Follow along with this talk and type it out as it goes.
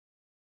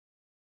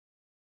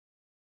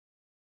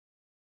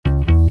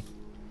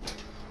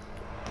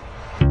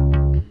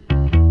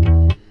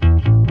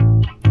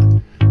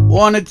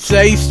wanna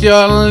taste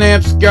your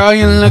lips, girl,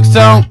 you look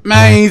so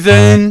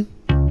amazing.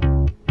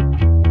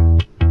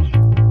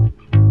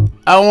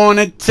 I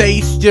wanna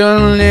taste your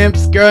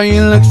lips, girl,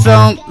 you look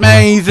so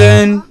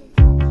amazing.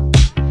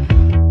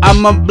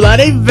 I'm a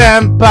bloody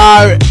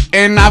vampire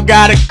and I've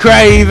got a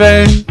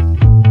craving.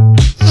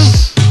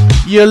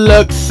 You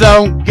look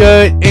so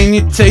good and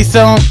you taste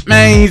so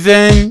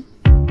amazing.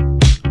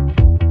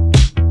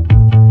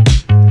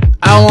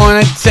 I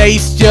wanna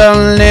taste your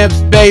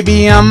lips,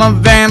 baby, I'm a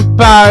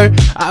vampire,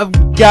 I've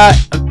got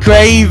a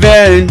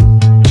craving.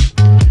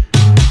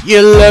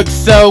 You look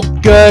so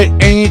good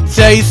and you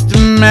taste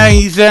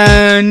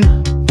amazing.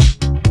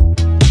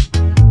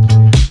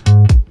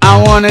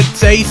 I wanna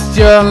taste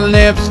your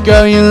lips,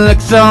 girl, you look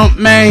so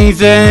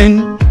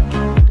amazing.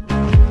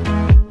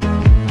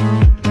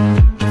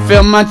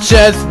 Feel my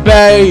chest,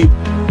 babe,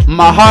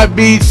 my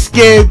heartbeat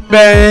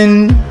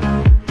skipping.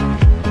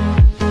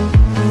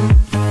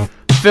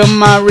 Feel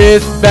my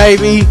wrist,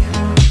 baby,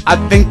 I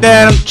think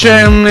that I'm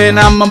trembling.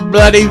 I'm a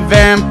bloody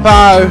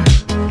vampire,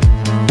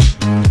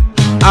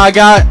 I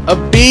got a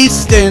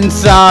beast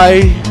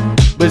inside,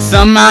 but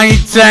somehow you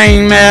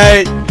tame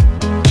it.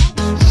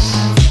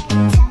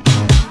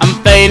 I'm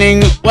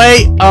fading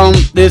away on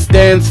this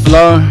dance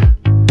floor.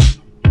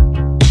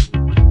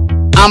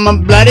 I'm a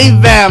bloody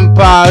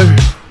vampire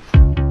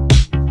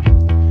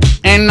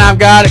and I've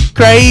got a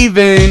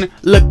craving.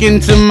 Look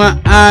into my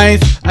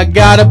eyes, I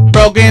got a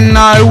broken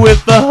heart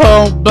with a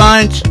whole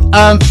bunch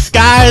of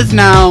scars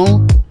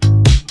now.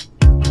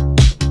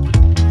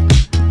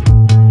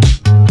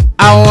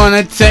 I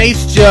wanna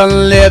taste your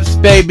lips,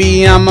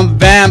 baby, I'm a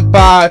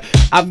vampire,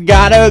 I've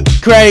got a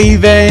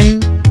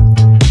craving.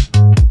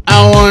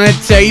 I wanna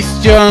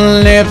taste your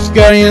lips,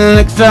 girl, you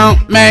look so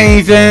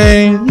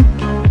amazing.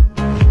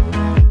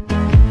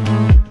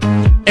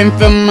 And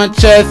from my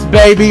chest,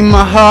 baby,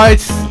 my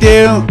heart's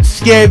still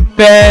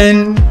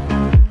skipping.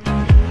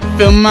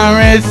 Feel my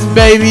wrist,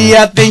 baby,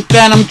 I think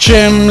that I'm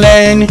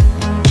trembling.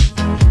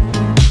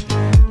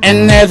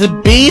 And there's a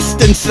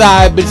beast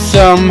inside, but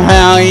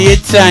somehow you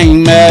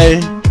tame me.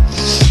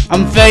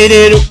 I'm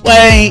faded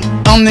away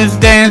on this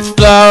dance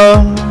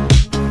floor.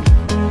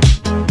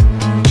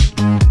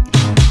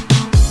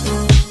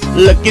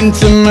 Look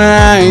into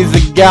my eyes,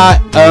 I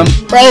got a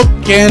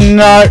broken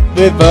heart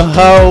with a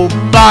whole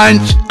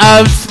bunch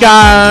of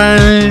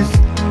scars.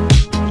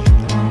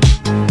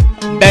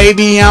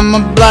 Baby, I'm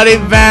a bloody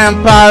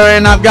vampire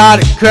and I've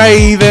got a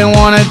craving.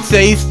 Wanna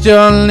taste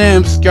your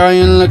lips, girl,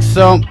 you look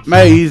so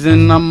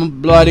amazing. I'm a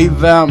bloody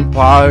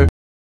vampire.